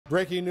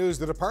Breaking news,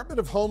 the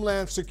Department of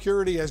Homeland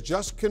Security has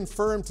just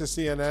confirmed to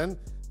CNN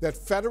that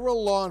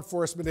federal law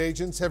enforcement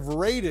agents have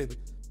raided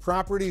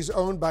properties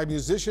owned by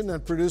musician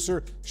and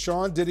producer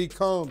Sean Diddy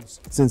Combs.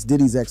 Since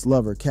Diddy's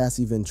ex-lover,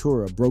 Cassie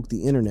Ventura, broke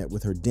the internet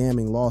with her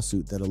damning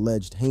lawsuit that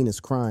alleged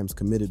heinous crimes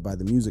committed by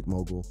the music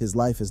mogul, his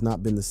life has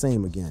not been the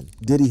same again.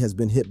 Diddy has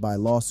been hit by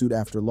lawsuit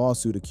after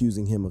lawsuit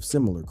accusing him of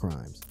similar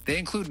crimes. They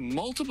include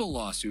multiple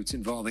lawsuits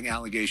involving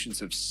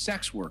allegations of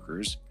sex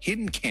workers,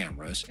 hidden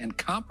cameras, and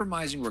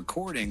compromising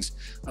recordings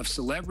of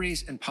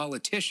celebrities and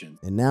politicians.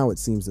 And now it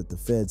seems that the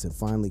feds have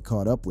finally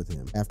caught up with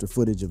him after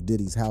footage of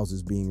Diddy's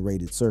houses being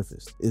raided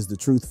surfaced. Is the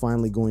truth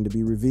finally going to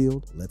be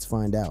revealed? Let's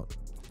find out.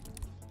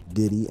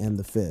 Diddy and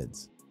the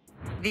feds.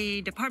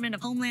 The Department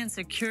of Homeland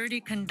Security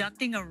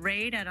conducting a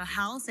raid at a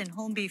house in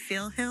Holmby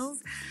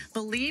Hills,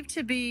 believed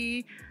to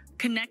be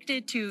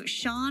connected to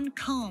Sean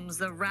Combs,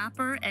 the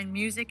rapper and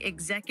music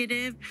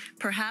executive,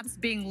 perhaps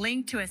being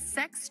linked to a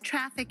sex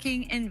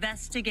trafficking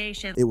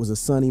investigation. It was a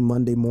sunny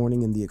Monday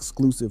morning in the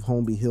exclusive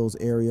Holmby Hills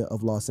area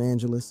of Los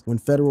Angeles when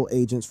federal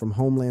agents from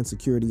Homeland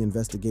Security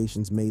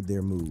Investigations made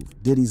their move.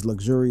 Diddy's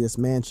luxurious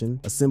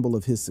mansion, a symbol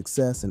of his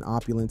success and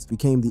opulence,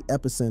 became the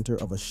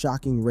epicenter of a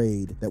shocking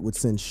raid that would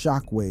send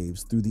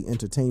shockwaves through the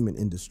entertainment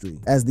industry.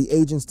 As the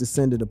agents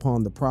descended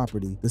upon the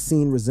property, the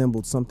scene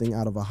resembled something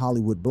out of a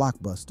Hollywood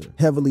blockbuster.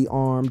 Heavily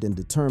armed and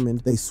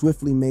determined, they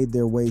swiftly made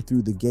their way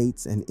through the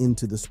gates and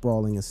into the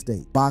sprawling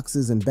estate.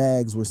 Boxes and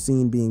bags were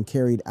seen being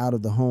carried out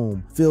of the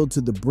home, filled to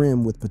the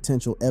brim with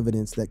potential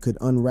evidence that could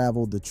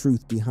unravel the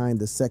truth behind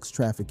the sex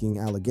trafficking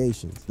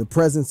allegations. The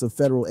presence of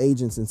federal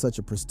agents in such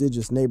a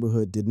prestigious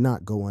neighborhood did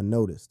not go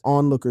unnoticed.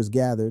 Onlookers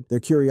gathered, their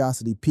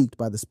curiosity piqued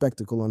by the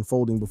spectacle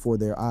unfolding before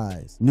their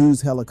eyes.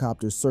 News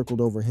helicopters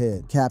circled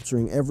overhead,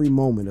 capturing every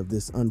moment of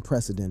this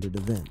unprecedented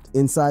event.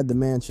 Inside the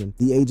mansion,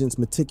 the agents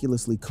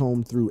meticulously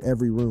combed through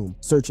every room,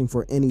 searching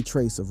for any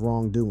trace of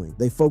wrongdoing.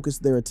 They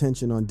focused their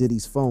attention on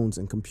Diddy's phones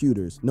and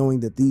computers, knowing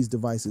that these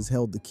devices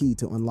held the key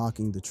to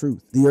unlocking the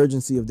truth. The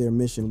urgency of their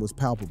mission was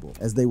palpable,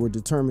 as they were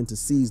determined to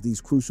seize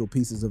these crucial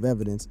pieces of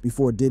evidence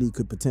before Diddy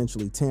could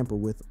potentially tamper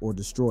with or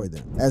destroy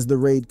them. As the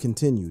raid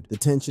continued, the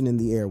tension in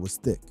the air was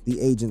thick. The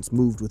agents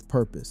moved with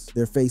purpose,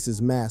 their faces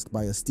masked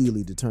by a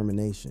steely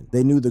determination.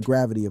 They knew the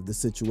gravity of the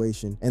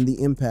situation and the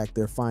impact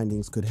their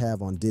findings could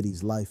have on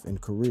Diddy's life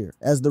and career.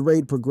 As the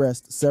raid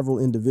progressed, several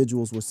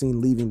individuals were seen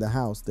leaving the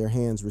house, their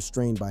hands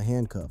restrained by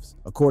handcuffs.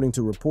 According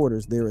to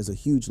reporters, there is a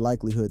huge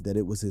likelihood that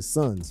it was his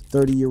sons,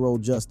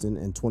 30-year-old Justin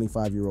and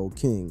 25-year-old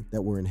King,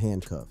 that were in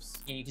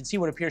handcuffs. You can see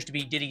what appears to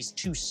be Diddy's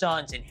two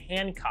sons in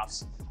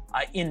handcuffs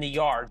in the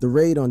yard. The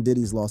raid on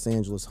Diddy's Los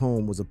Angeles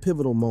home was a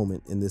pivotal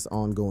moment in this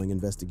ongoing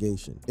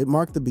investigation. It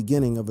marked the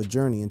beginning of a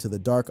journey into the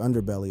dark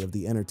underbelly of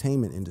the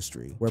entertainment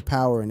industry, where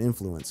power and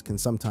influence can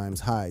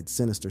sometimes hide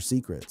sinister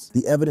secrets.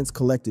 The evidence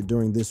collected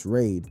during this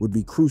raid would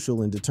be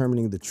crucial in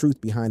determining the truth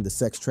behind the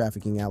sex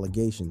trafficking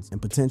allegations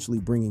and potentially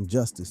bringing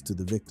justice to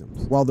the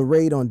victims. While the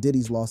raid on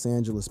Diddy's Los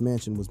Angeles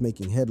mansion was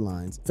making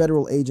headlines,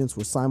 federal agents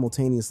were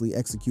simultaneously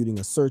executing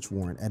a search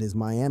warrant at his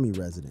Miami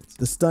residence.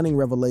 The stunning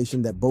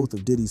revelation that both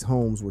of Diddy's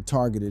homes were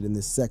targeted in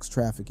this sex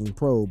trafficking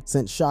probe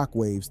sent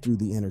shockwaves through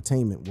the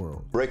entertainment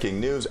world. Breaking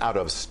news out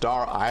of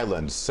Star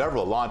Island.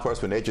 Several law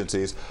enforcement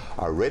agencies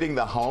are raiding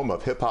the home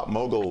of hip-hop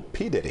mogul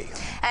P. Diddy.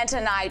 And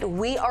tonight,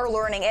 we are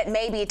learning it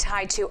may be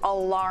tied to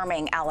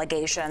alarming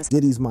allegations.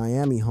 Diddy's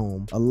Miami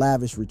home, a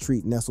lavish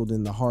retreat nestled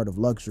in the heart of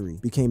luxury,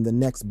 became the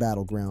next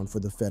battleground for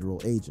the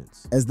federal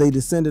agents. As they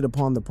descended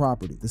upon the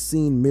property, the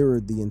scene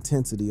mirrored the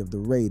intensity of the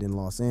raid in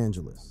Los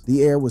Angeles.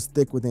 The air was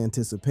thick with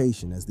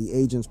anticipation as the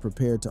agents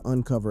prepared to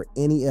uncover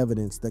any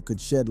evidence that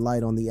could shed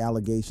light on the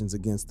allegations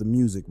against the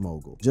music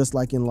mogul. Just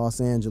like in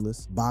Los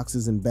Angeles,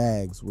 boxes and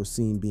bags were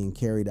seen being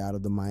carried out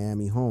of the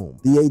Miami home.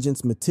 The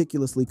agents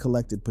meticulously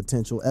collected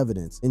potential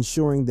evidence,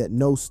 ensuring that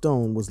no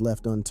stone was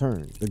left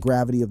unturned. The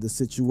gravity of the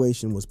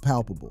situation was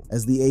palpable,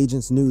 as the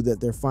agents knew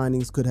that their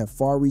findings could have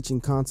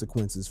far-reaching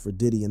consequences for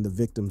Diddy and the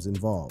victims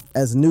involved.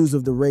 As news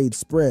of the raid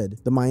spread,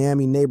 the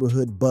Miami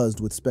neighborhood buzzed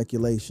with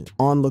speculation.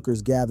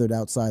 Onlookers gathered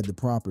outside the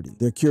property,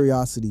 their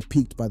curiosity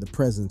piqued by the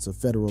presence of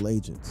federal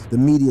agents. The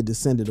media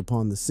descended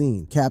upon the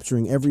scene,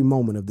 capturing every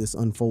moment of this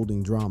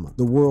unfolding drama.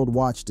 The world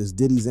watched as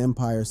Diddy's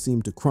empire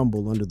seemed to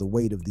crumble under the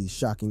weight of these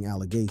shocking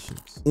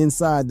allegations.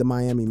 Inside the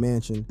Miami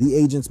mansion, the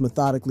agents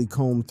methodically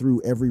combed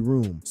through every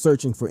room,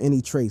 searching for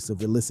any trace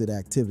of illicit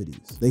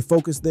activities. They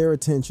focused their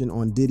attention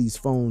on Diddy's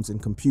phones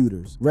and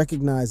computers,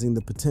 recognizing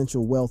the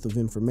potential wealth of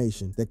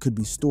information that could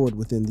be stored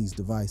within these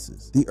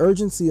devices. The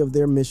urgency of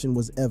their mission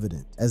was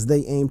evident, as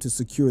they aimed to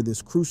secure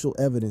this crucial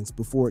evidence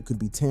before it could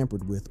be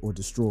tampered with or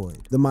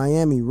destroyed. The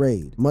Miami raid,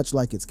 raid, much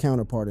like its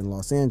counterpart in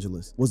Los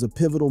Angeles, was a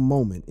pivotal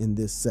moment in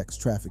this sex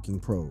trafficking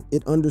probe.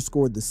 It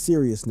underscored the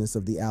seriousness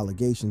of the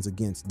allegations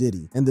against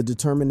Diddy and the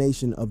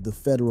determination of the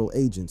federal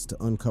agents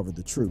to uncover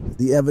the truth.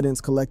 The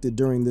evidence collected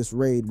during this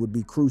raid would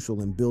be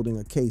crucial in building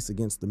a case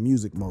against the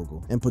music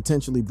mogul and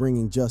potentially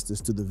bringing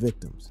justice to the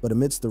victims. But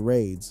amidst the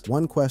raids,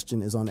 one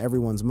question is on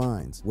everyone's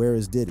minds: where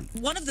is Diddy?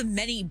 One of the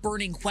many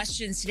burning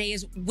questions today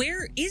is,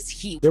 where is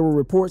he? There were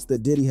reports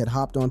that Diddy had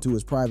hopped onto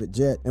his private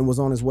jet and was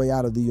on his way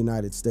out of the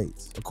United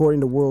States.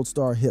 According to World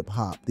Star Hip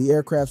Hop, the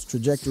aircraft's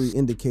trajectory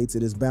indicates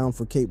it is bound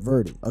for Cape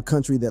Verde, a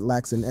country that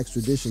lacks an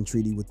extradition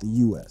treaty with the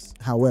U.S.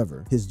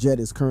 However, his jet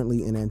is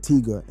currently in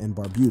Antigua and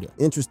Barbuda.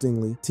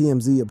 Interestingly,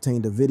 TMZ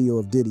obtained a video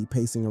of Diddy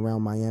pacing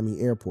around Miami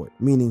airport,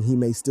 meaning he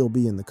may still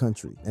be in the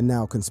country. And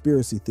now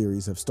conspiracy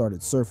theories have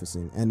started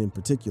surfacing, and in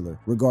particular,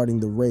 regarding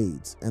the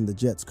raids and the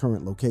jet's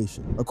current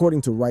location.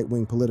 According to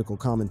right-wing political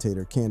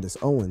commentator Candace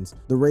Owens,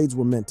 the raids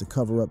were meant to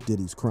cover up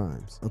Diddy's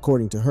crimes.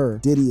 According to her,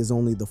 Diddy is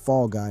only the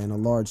fall guy in a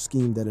large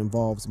scheme that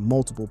involves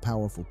multiple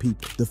powerful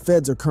people. The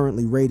feds are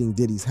currently raiding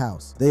Diddy's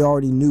house. They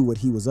already knew what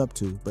he was up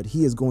to, but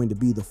he is going to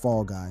be the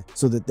fall guy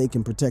so that they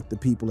can protect the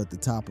people at the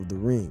top of the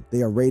ring.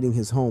 They are raiding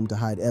his home to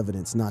hide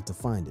evidence, not to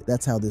find it.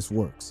 That's how this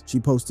works. She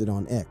posted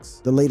on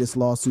X. The latest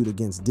lawsuit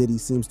against Diddy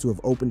seems to have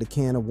opened a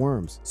can of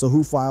worms. So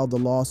who filed the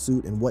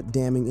lawsuit and what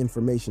damning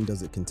information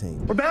does it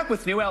contain? We're back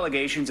with new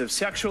allegations of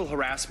sexual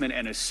harassment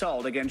and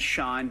assault against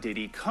Sean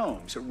Diddy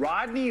Combs.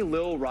 Rodney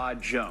Lil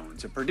Rod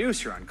Jones, a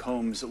producer on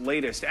Combs'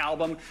 latest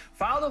album,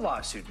 filed a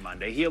lawsuit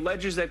Monday. He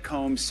alleges that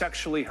Combs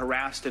sexually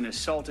harassed and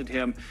assaulted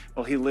him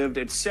while he lived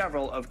at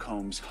several of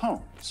Combs'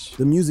 homes.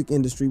 The music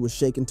industry was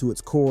shaken to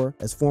its core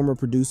as former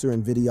producer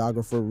and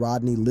videographer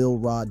Rodney Lil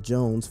Rod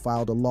Jones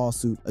filed a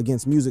lawsuit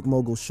against music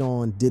mogul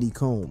Sean Diddy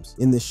Combs.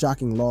 In this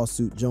shocking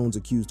lawsuit, Jones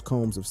accused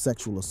Combs of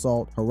sexual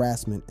assault,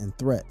 harassment, and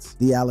threats.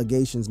 The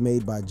allegations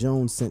made by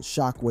Jones sent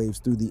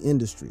shockwaves through the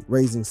industry,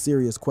 raising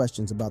serious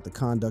questions about the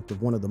conduct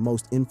of one of the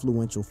most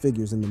influential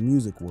figures in the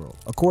music world.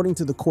 According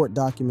to the court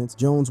documents,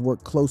 Jones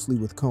worked closely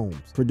with Combs,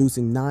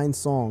 producing 9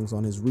 songs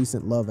on his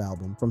recent Love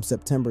album from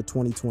September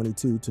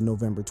 2022 to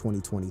November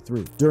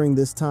 2023. During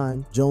this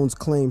time, Jones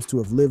claims to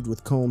have lived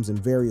with Combs in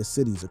various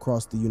cities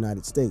across the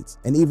United States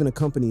and even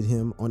accompanied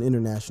him on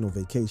international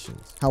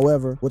vacations.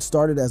 However, what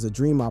started as a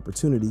dream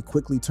opportunity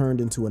quickly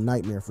turned into a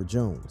nightmare for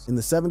Jones. In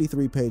the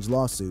 73-page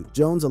lawsuit,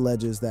 Jones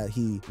alleges that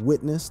he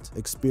witnessed,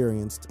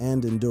 experienced,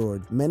 and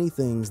endured many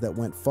things that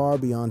went far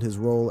beyond his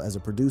role as a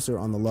producer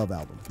on the Love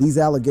album. These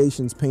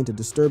allegations paint a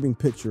disturbing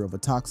picture of a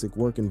toxic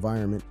work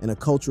environment and a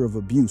culture of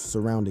abuse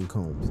surrounding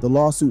Combs. The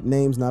lawsuit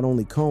names not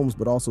only Combs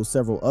but also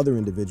several other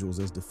individuals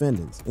as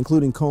defendants,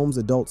 including Combs'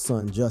 adult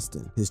son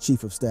Justin, his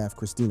chief of staff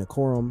Christina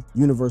Coram,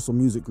 Universal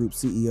Music Group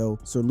CEO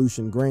Sir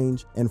Lucian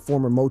Grange, and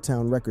former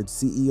Motown Records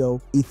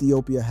CEO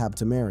Ethiopia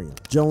Habtemariam.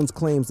 Jones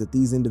claims that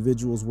these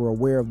individuals were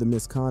aware of the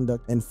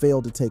misconduct and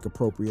failed to take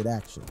appropriate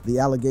action. The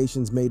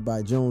allegations made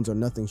by Jones are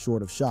nothing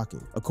short of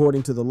shocking.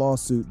 According to the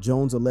lawsuit,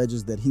 Jones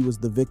alleges that he was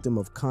the victim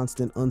of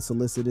constant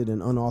unsolicited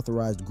and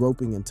unauthorized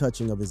groping and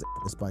touching of his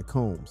ass by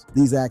Combs.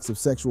 These acts of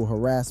sexual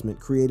harassment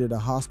created a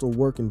hostile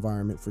work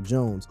environment for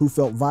Jones, who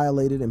felt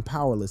violated and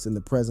powerless in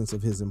the presence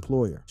of his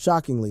employer.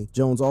 Shockingly,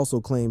 Jones also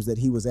claims that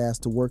he was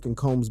asked to work in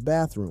Combs'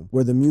 bathroom,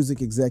 where the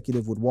music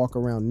executive would walk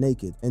around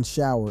naked and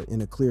shower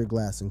in a clear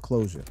glass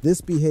enclosure.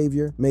 This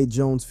behavior made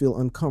Jones feel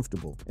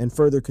uncomfortable and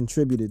further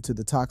contributed to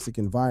the toxic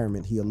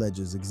environment he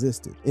alleges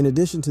existed. In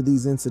addition to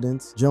these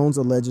incidents, Jones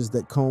alleges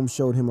that Combs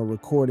showed him a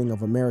recording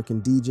of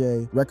American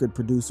DJ, record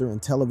producer,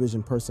 and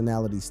television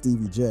personality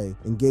Stevie J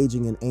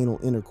engaging in anal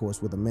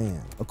intercourse with a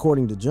man.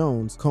 According to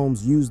Jones,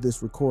 Combs used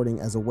this recording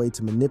as a way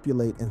to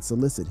manipulate and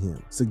solicit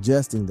him,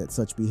 suggesting that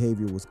such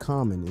behavior was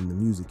common in the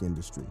music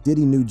industry.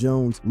 Diddy knew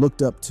Jones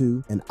looked up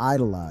to and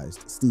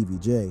idolized Stevie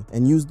J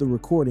and used the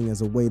recording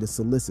as a way to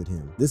solicit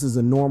him. This is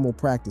a normal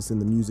practice in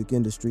the music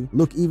industry.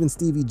 Look, even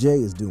Stevie J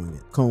is doing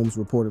it, Combs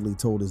reportedly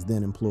told his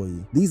then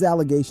employee. These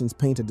allegations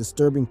paint a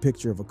disturbing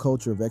picture of a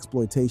culture of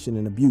exploitation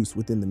and abuse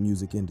within the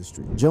music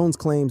industry. Jones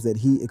claims that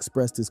he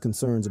expressed his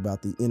concerns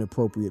about the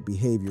inappropriate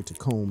behavior to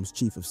Combs'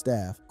 chief of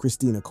staff,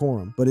 Christina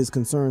Coram, but his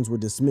concerns were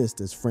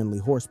dismissed as friendly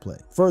horseplay.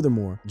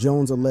 Furthermore,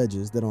 Jones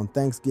alleges that on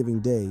Thanksgiving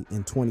Day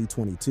in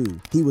 2022,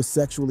 he was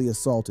sexually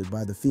assaulted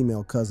by the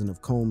female cousin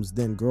of Combs'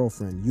 then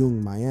girlfriend,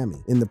 Yung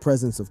Miami, in the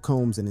presence of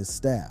Combs and his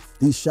staff.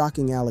 These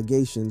shocking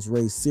allegations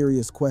raise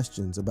serious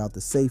questions about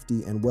the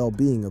safety and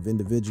well-being of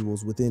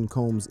individuals within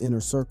Combs'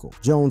 inner circle.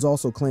 Jones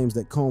also claims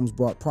that Combs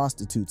brought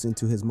prostitutes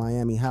into his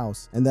Miami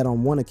house and that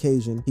on one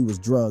occasion he was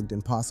drugged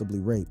and possibly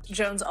raped.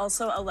 Jones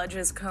also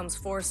alleges Combs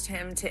forced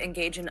him to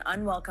engage in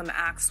unwelcome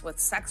acts with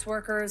sex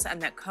workers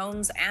and that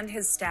Combs and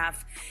his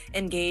staff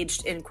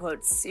engaged in,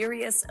 quote,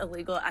 serious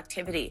illegal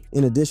activity.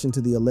 In addition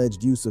to the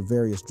alleged use of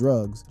various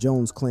drugs,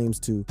 Jones claims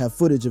to have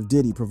footage of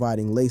Diddy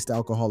providing laced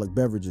alcoholic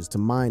beverages to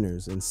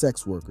minors and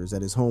sex workers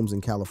at his homes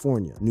in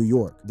California, New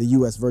York, the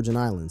U.S. Virgin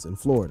Islands, and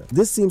Florida.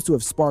 This seems to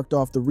have sparked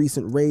off the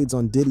recent raids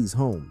on Diddy's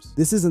homes.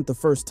 This isn't the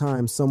first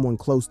time someone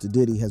close to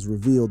Diddy has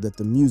revealed that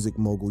the music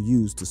mogul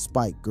used to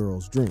spike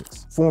girls'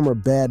 drinks. Former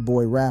bad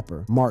boy rapper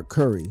rapper, Mark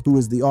Curry, who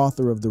is the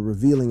author of the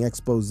revealing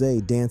expose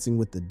Dancing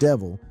with the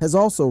Devil, has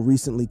also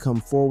recently come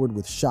forward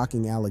with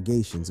shocking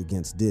allegations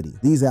against Diddy.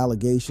 These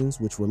allegations,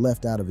 which were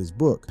left out of his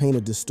book, paint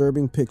a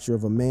disturbing picture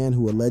of a man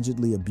who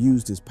allegedly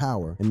abused his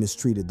power and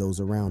mistreated those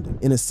around him.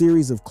 In a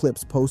series of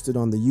clips posted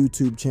on the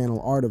YouTube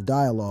channel Art of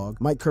Dialogue,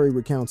 Mike Curry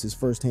recounts his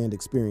firsthand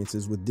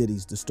experiences with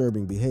Diddy's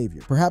disturbing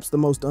behavior. Perhaps the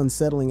most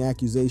unsettling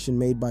accusation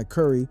made by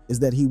Curry is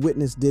that he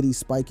witnessed Diddy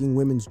spiking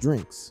women's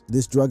drinks.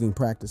 This drugging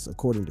practice,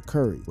 according to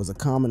Curry, was a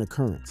common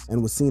occurrence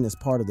and was seen as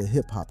part of the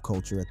hip-hop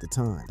culture at the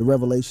time. The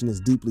revelation is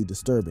deeply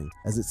disturbing,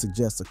 as it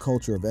suggests a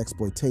culture of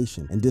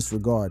exploitation and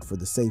disregard for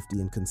the safety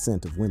and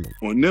consent of women.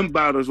 On them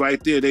bottles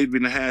right there, they'd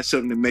been to have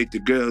something to make the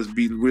girls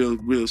be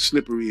real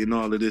slippery and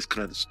all of this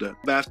kind of stuff.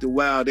 After a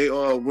while, they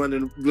all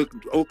running,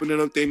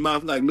 opening up their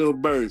mouth like little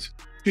birds.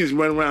 Just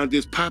run around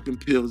just popping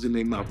pills in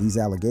their mouth. These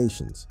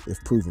allegations,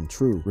 if proven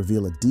true,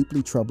 reveal a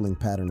deeply troubling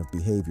pattern of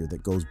behavior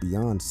that goes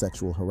beyond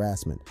sexual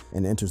harassment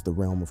and enters the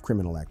realm of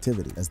criminal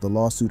activity. As the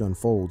lawsuit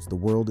unfolds, the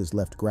world is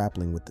left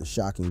grappling with the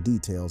shocking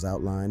details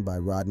outlined by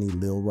Rodney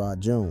Lil Rod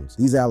Jones.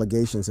 These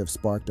allegations have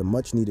sparked a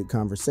much-needed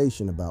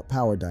conversation about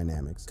power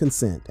dynamics,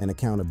 consent, and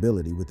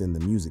accountability within the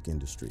music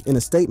industry. In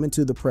a statement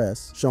to the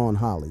press, Sean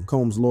Holley,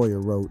 Combs'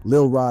 lawyer, wrote,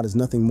 "Lil Rod is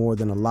nothing more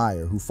than a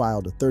liar who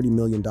filed a $30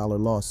 million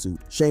lawsuit,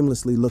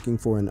 shamelessly looking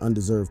for an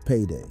undeserved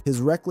payday.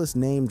 His reckless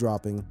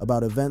name-dropping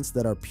about events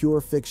that are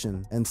pure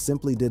fiction and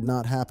simply did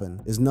not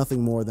happen is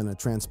nothing more than a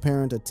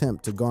transparent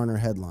attempt to garner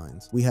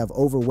headlines. We have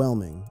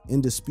overwhelming,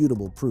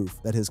 indisputable proof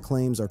that his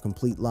claims are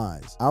complete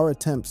lies. Our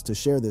attempts to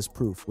share this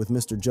proof with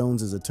Mr.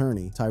 Jones's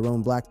attorney,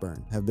 Tyrone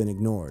Blackburn, have been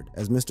ignored.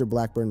 As Mr.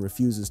 Blackburn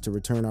refuses to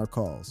return our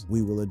calls,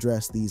 we will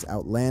address these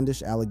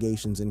outlandish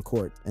allegations in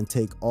court and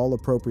take all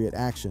appropriate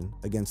action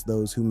against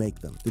those who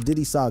make them." The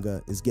Diddy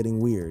saga is getting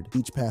weird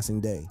each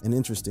passing day, and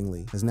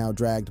interestingly, has now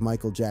dragged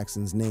Michael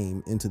Jackson's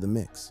name into the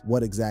mix.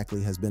 What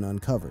exactly has been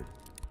uncovered?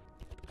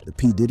 The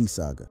P. Diddy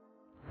saga.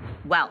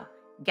 Well,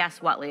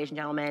 guess what, ladies and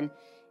gentlemen?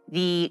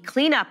 The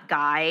cleanup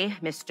guy,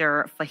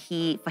 Mr.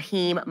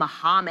 Fahim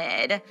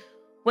Muhammad,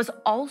 was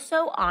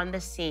also on the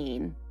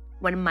scene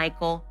when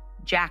Michael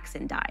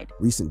Jackson died.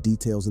 Recent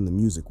details in the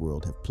music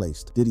world have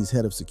placed Diddy's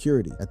head of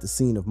security at the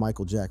scene of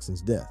Michael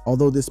Jackson's death.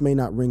 Although this may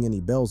not ring any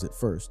bells at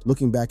first,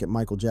 looking back at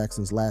Michael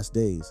Jackson's last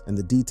days and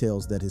the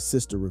details that his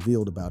sister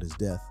revealed about his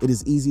death, it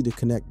is easy to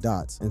connect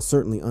dots and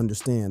certainly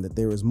understand that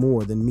there is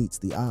more than meets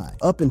the eye.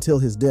 Up until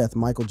his death,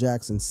 Michael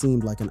Jackson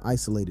seemed like an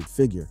isolated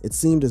figure. It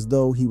seemed as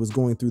though he was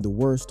going through the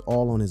worst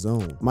all on his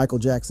own. Michael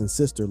Jackson's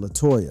sister,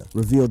 LaToya,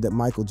 revealed that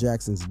Michael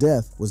Jackson's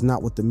death was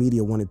not what the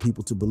media wanted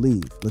people to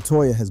believe.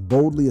 LaToya has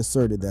boldly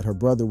asserted that her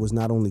brother was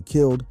not only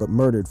killed, but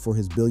murdered for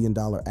his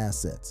billion-dollar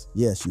assets.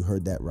 Yes, you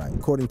heard that right.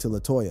 According to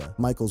LaToya,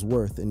 Michael's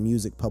worth in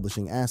music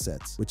publishing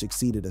assets, which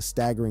exceeded a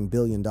staggering $1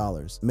 billion,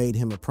 made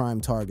him a prime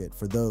target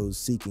for those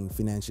seeking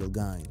financial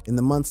gain. In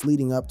the months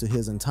leading up to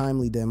his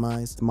untimely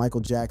demise,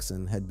 Michael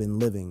Jackson had been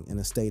living in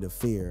a state of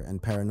fear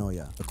and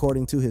paranoia.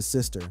 According to his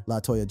sister,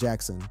 LaToya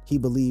Jackson, he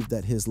believed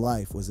that his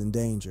life was in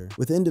danger,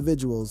 with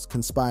individuals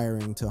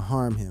conspiring to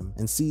harm him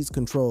and seize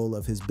control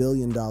of his $1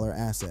 billion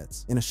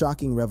assets. In a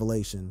shocking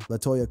revelation,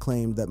 LaToya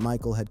claimed that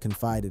Michael had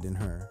confided in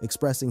her,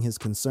 expressing his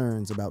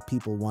concerns about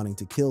people wanting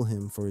to kill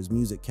him for his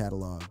music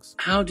catalogs.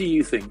 How do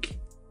you think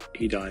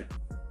he died?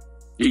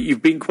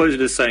 You've been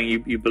quoted as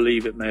saying you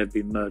believe it may have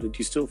been murder. Do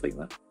you still think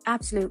that?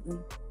 Absolutely.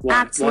 Why?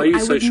 Absolutely. Why are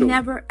you so sure? I would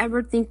never,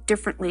 ever think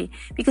differently.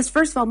 Because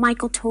first of all,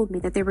 Michael told me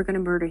that they were going to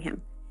murder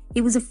him.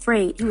 He was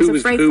afraid. He was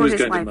afraid for his life. Who was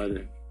going to murder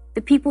him?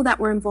 The people that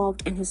were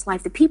involved in his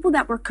life, the people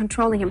that were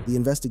controlling him. The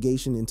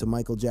investigation into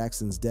Michael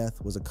Jackson's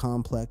death was a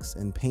complex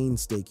and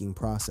painstaking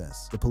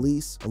process. The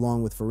police,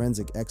 along with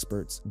forensic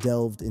experts,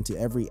 delved into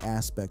every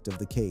aspect of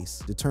the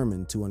case,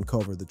 determined to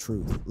uncover the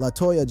truth.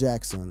 LaToya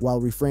Jackson,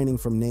 while refraining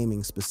from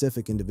naming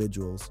specific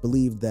individuals,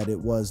 believed that it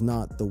was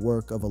not the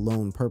work of a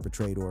lone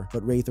perpetrator,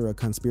 but rather a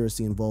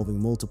conspiracy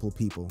involving multiple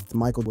people.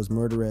 Michael was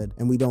murdered,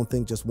 and we don't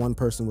think just one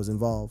person was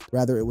involved.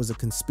 Rather, it was a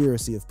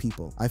conspiracy of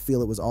people. I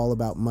feel it was all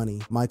about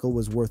money. Michael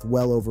was worth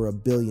well over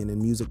 $1 billion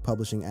in music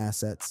publishing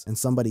assets, and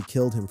somebody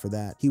killed him for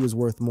that. He was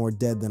worth more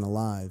dead than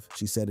alive,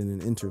 she said in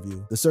an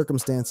interview. The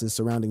circumstances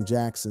surrounding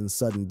Jackson's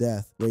sudden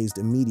death raised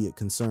immediate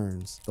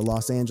concerns. The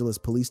Los Angeles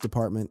Police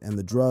Department and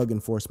the Drug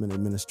Enforcement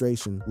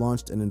Administration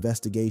launched an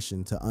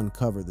investigation to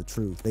uncover the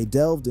truth. They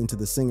delved into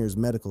the singer's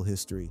medical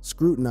history,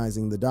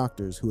 scrutinizing the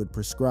doctors who had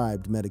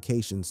prescribed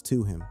medications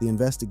to him. The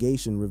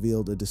investigation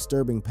revealed a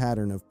disturbing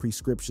pattern of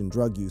prescription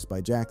drug use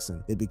by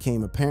Jackson. It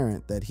became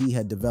apparent that he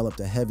had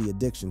developed a heavy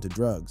addiction to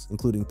drugs,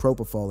 including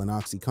propofol and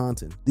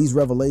OxyContin. These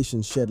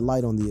revelations shed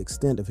light on the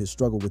extent of his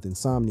struggle with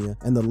insomnia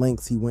and the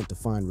lengths he went to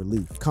find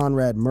relief.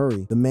 Conrad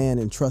Murray, the man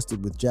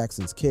entrusted with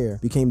Jackson's care,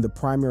 became the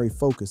primary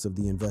focus of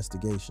the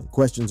investigation.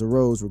 Questions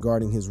arose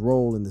regarding his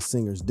role in the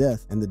singer's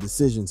death and the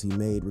decisions he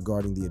made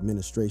regarding the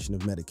administration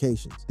of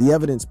medications. The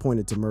evidence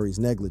pointed to Murray's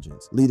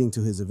negligence, leading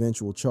to his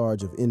eventual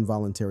charge of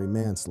involuntary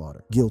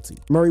manslaughter. Guilty.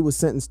 Murray was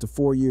sentenced to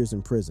 4 years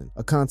in prison,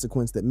 a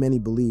consequence that many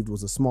believed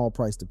was a small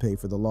price to pay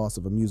for the loss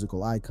of a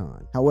musical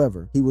icon.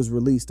 However, he was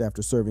released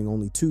after serving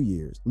only 2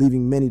 years,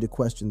 leaving many to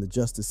question the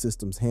justice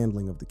system's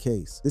handling of the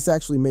case. This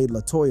actually made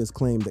LaToya's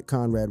claim that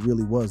Conrad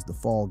really was the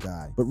fall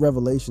guy, but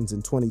revelations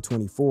in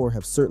 2024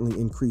 have certainly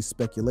increased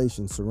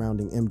speculation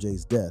surrounding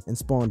MJ's death and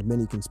spawned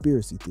many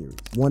conspiracy theories.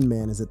 One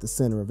man is at the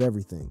center of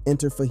everything.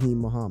 Enter Fahim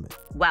Muhammad.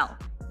 Well,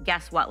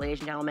 guess what, ladies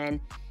and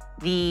gentlemen?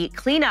 The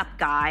cleanup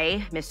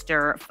guy,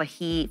 Mr.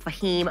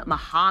 Fahim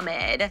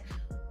Muhammad,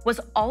 was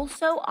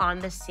also on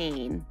the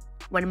scene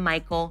when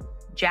Michael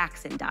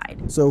Jackson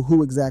died. So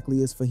who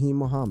exactly is Fahim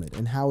Muhammad,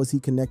 and how is he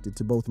connected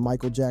to both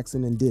Michael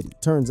Jackson and Diddy?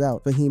 Turns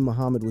out Fahim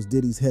Muhammad was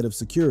Diddy's head of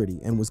security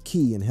and was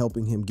key in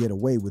helping him get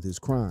away with his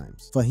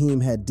crimes.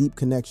 Fahim had deep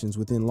connections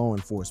within law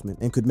enforcement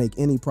and could make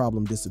any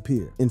problem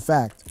disappear. In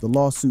fact, the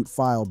lawsuit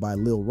filed by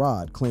Lil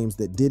Rod claims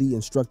that Diddy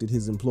instructed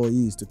his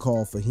employees to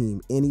call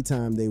Fahim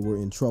anytime they were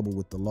in trouble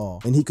with the law,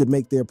 and he could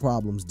make their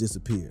problems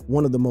disappear.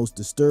 One of the most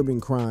disturbing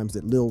crimes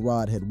that Lil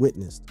Rod had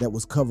witnessed that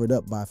was covered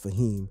up by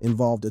Fahim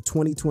involved a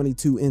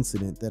 2022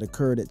 incident that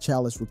occurred at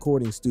Chalice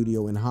Recording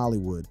Studio in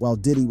Hollywood while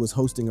Diddy was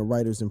hosting a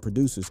writers and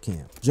producers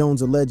camp.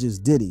 Jones alleges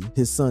Diddy,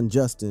 his son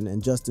Justin,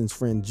 and Justin's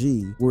friend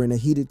G were in a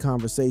heated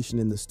conversation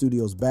in the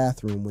studio's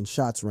bathroom when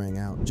shots rang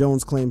out.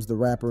 Jones claims the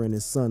rapper and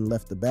his son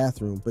left the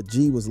bathroom, but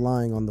G was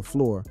lying on the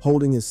floor,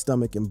 holding his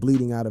stomach and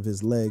bleeding out of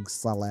his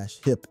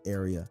legs/hip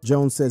area.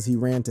 Jones says he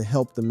ran to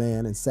help the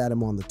man and sat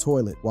him on the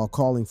toilet while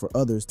calling for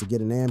others to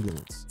get an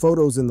ambulance.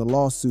 Photos in the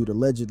lawsuit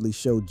allegedly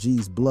show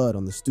G's blood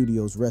on the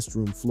studio's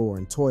restroom floor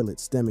and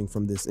toilet stemming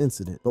from this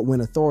incident, but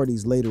when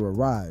authorities later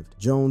arrived,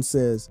 Jones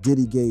says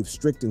Diddy gave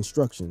strict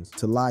instructions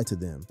to lie to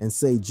them and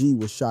say G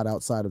was shot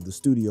outside of the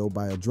studio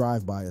by a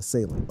drive-by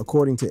assailant.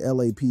 According to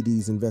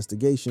LAPD's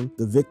investigation,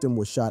 the victim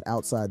was shot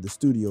outside the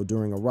studio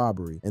during a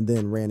robbery and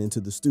then ran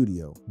into the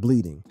studio,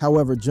 bleeding.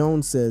 However,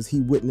 Jones says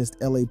he witnessed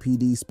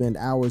LAPD spend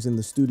hours in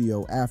the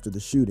studio after the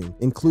shooting,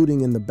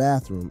 including in the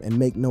bathroom, and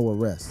make no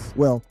arrests.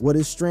 Well, what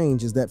is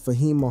strange is that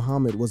Fahim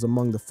Muhammad was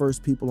among the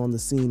first people on the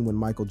scene when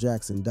Michael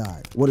Jackson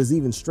died. What is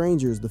even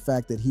stranger is the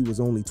fact that he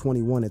was only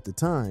 21 at the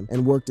time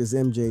and worked as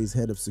MJ's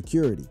head of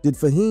security. Did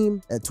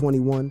Fahim, at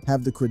 21,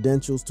 have the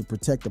credentials to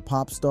protect a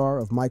pop star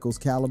of Michael's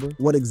caliber?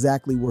 What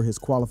exactly were his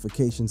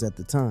qualifications at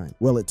the time?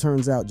 Well, it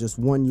turns out just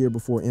 1 year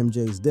before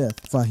MJ's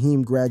death,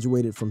 Fahim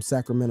graduated from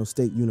Sacramento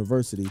State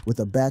University with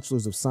a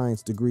Bachelor's of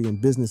Science degree in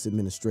Business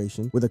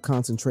Administration with a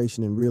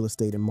concentration in real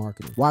estate and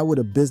marketing. Why would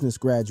a business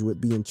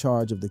graduate be in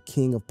charge of the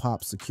king of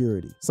pop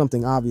security?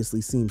 Something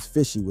obviously seems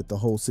fishy with the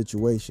whole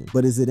situation.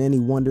 But is it any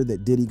wonder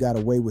that Diddy got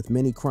away with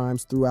many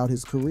crimes throughout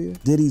his career?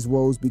 Diddy's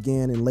woes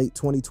began in late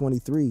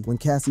 2023 when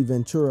Cassie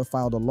Ventura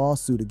filed a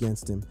lawsuit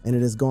against him, and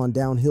it has gone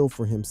downhill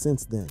for him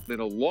since then. In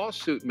a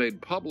lawsuit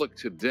made public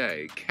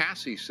today,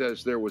 Cassie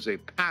says there was a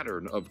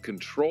pattern of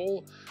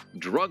control,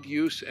 drug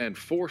use, and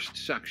forced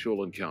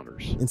sexual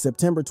encounters. In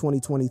September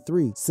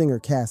 2023, singer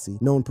Cassie,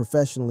 known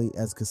professionally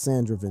as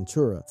Cassandra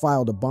Ventura,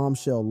 filed a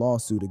bombshell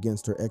lawsuit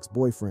against her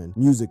ex-boyfriend,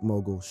 music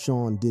mogul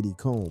Sean Diddy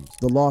Combs.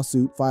 The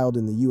lawsuit, filed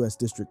in the U.S.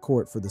 District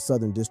Court for the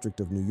Southern District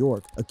of New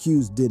York,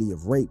 accused Diddy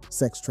of rape,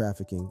 sex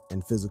trafficking,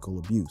 and physical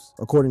abuse.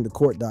 According to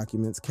court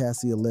documents,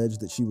 Cassie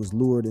alleged that she was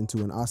lured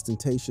into an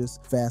ostentatious,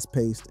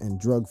 fast-paced, and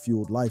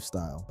drug-fueled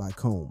lifestyle by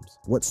Combs.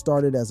 What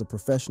started as a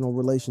professional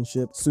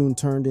relationship soon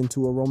turned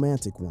into a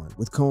romantic one,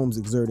 with Combs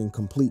exerting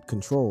complete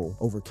control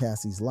over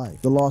Cassie's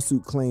life. The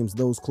lawsuit claims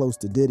those close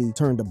to Diddy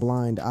turned a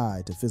blind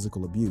eye to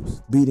physical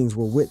abuse. Beatings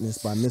were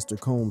witnessed by Mr.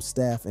 Combs'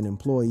 staff and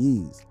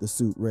employees, the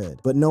suit read,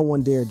 but no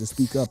one dared to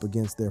speak up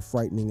against their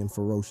frightening and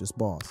ferocious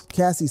boss.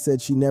 Cassie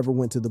said she never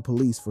went to the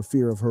police for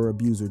fear of her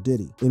abuser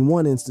Diddy. In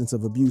one instance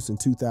of abuse in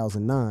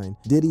 2009,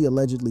 Diddy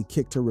allegedly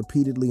kicked her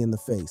repeatedly in the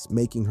face,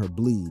 making her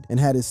bleed, and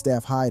had his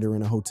staff hide her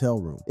in a hotel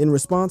room. In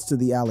response to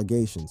the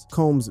allegations,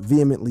 Combs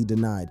vehemently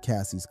denied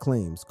Cassie's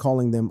claims,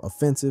 calling them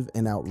offensive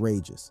and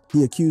outrageous.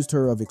 He accused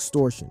her of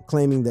extortion,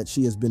 claiming that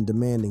she has been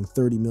demanding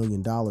 $30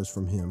 million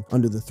from him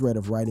under the threat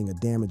of writing a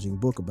damaging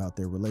book about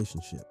their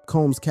relationship.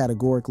 Combs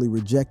categorically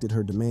rejected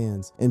her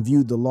demands and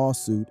viewed the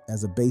lawsuit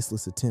as a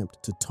baseless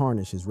attempt to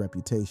tarnish his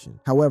reputation.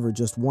 However,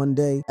 just one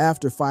day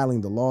after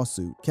filing the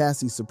lawsuit,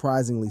 Cassie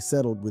surprisingly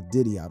settled with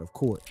Diddy out of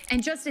court.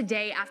 And just a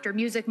day after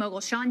music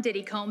mogul Sean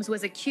Diddy Combs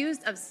was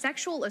accused of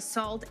sexual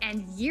assault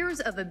and years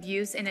of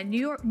abuse in a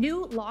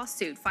new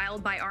lawsuit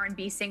filed by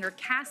R&B singer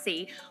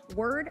Cassie,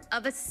 word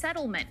of a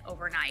settlement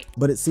overnight.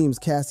 But it seems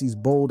Cassie's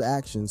bold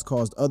actions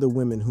caused other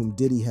women whom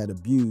Diddy had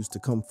abused to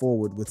come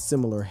forward with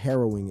similar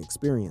harrowing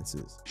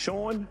experiences.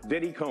 Sean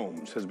Diddy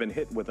Combs has been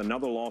hit with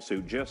another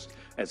lawsuit just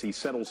as he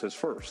settles his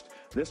first.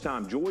 This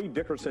time, Joy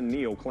Dickerson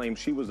Neal claims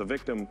she was a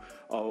victim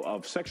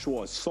of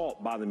sexual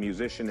assault by the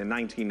musician in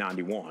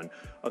 1991.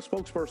 A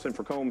spokesperson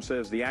for Combs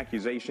says the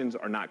accusations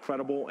are not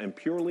credible and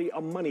purely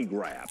a money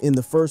grab. In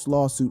the first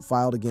lawsuit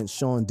filed against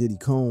Sean Diddy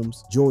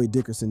Combs, Joy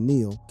Dickerson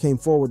Neal came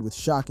forward with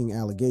shocking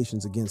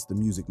allegations against the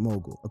music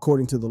mogul.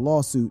 According to the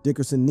lawsuit,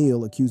 Dickerson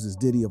Neal accuses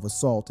Diddy of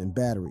assault and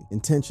battery,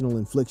 intentional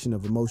infliction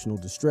of emotional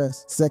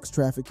distress, sex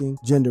trafficking,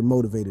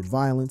 gender-motivated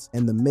violence,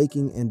 and the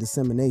making and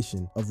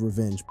dissemination of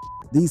revenge.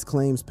 These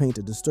claims paint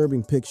a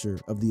disturbing picture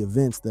of the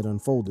events that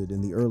unfolded unfolded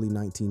in the early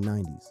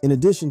 1990s. In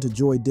addition to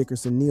Joy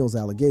Dickerson Neal's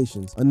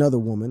allegations, another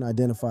woman,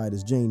 identified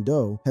as Jane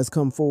Doe, has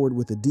come forward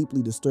with a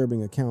deeply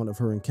disturbing account of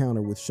her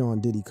encounter with Sean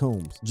Diddy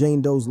Combs.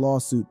 Jane Doe's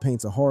lawsuit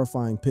paints a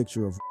horrifying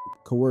picture of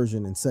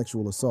coercion, and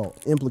sexual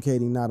assault,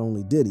 implicating not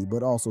only Diddy,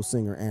 but also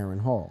singer Aaron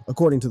Hall.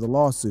 According to the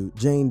lawsuit,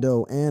 Jane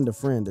Doe and a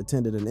friend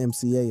attended an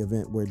MCA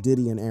event where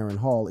Diddy and Aaron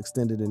Hall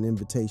extended an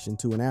invitation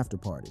to an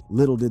after-party.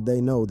 Little did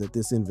they know that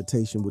this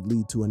invitation would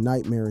lead to a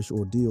nightmarish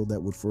ordeal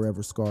that would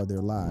forever scar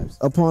their lives.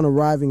 Upon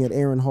arriving at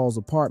Aaron Hall's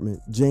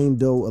apartment, Jane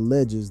Doe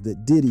alleges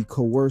that Diddy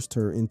coerced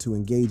her into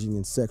engaging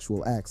in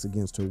sexual acts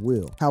against her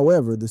will.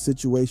 However, the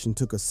situation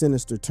took a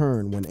sinister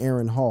turn when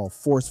Aaron Hall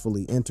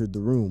forcefully entered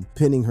the room,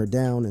 pinning her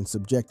down and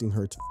subjecting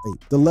her to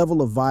rape. The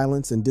level of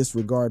violence and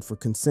disregard for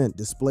consent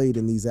displayed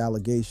in these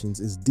allegations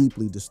is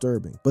deeply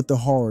disturbing, but the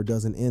horror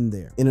doesn't end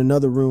there. In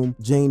another room,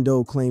 Jane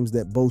Doe claims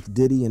that both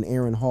Diddy and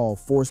Aaron Hall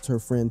forced her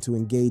friend to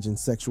engage in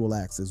sexual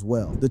acts as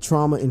well. The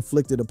trauma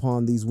inflicted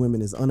upon these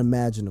women is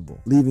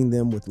unimaginable, leaving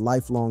them with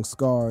lifelong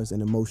scars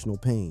and emotional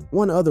pain.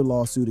 One other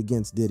lawsuit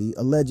against Diddy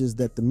alleges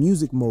that the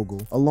music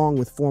mogul, along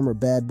with former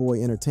Bad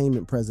Boy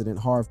Entertainment president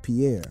Harve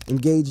Pierre,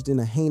 engaged in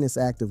a heinous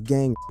act of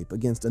gang rape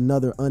against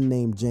another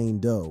unnamed Jane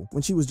Doe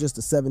when she was just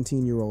a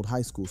 17-year-old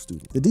high school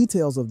student. The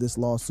details of this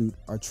lawsuit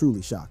are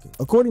truly shocking.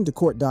 According to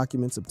court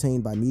documents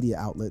obtained by media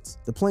outlets,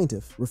 the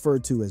plaintiff,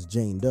 referred to as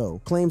Jane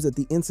Doe, claims that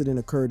the incident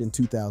occurred in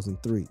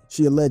 2003.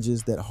 She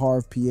alleges that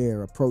Harve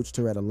Pierre approached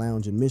her at a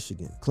lounge in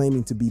Michigan,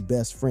 claiming to be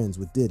best friends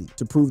with Diddy.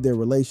 To prove their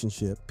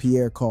relationship,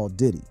 Pierre called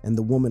Diddy, and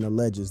the woman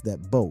alleges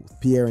that both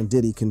Pierre and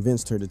Diddy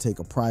convinced her to take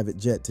a private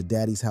jet to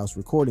Daddy's House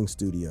recording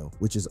studio,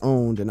 which is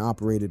owned and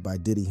operated by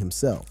Diddy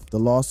himself. The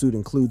lawsuit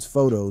includes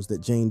photos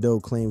that Jane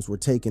Doe claims were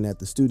taken at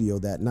the studio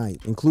that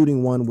night,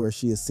 including one where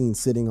she is seen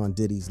sitting on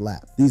Diddy's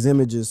lap. These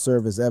images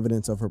serve as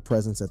evidence of her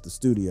presence at the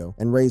studio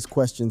and raise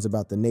questions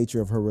about the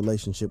nature of her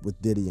relationship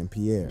with Diddy and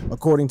Pierre.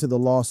 According to the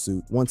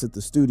lawsuit, once at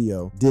the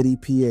studio, Diddy,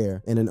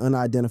 Pierre, and an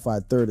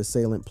unidentified third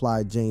assailant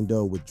plied Jane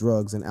Doe with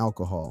drugs and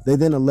alcohol. They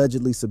then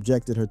allegedly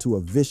subjected her to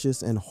a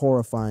vicious and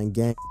horrifying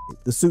gang rape.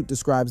 The suit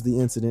describes the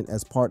incident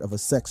as part of a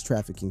sex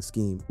trafficking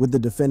scheme, with the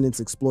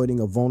defendants exploiting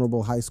a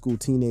vulnerable high school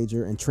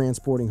teenager and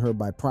transporting her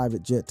by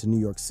private jet to New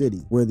York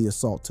City, where the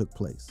assault took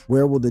place.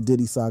 Where will the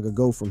Diddy saga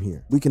go from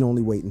here? We can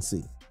only wait and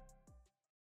see.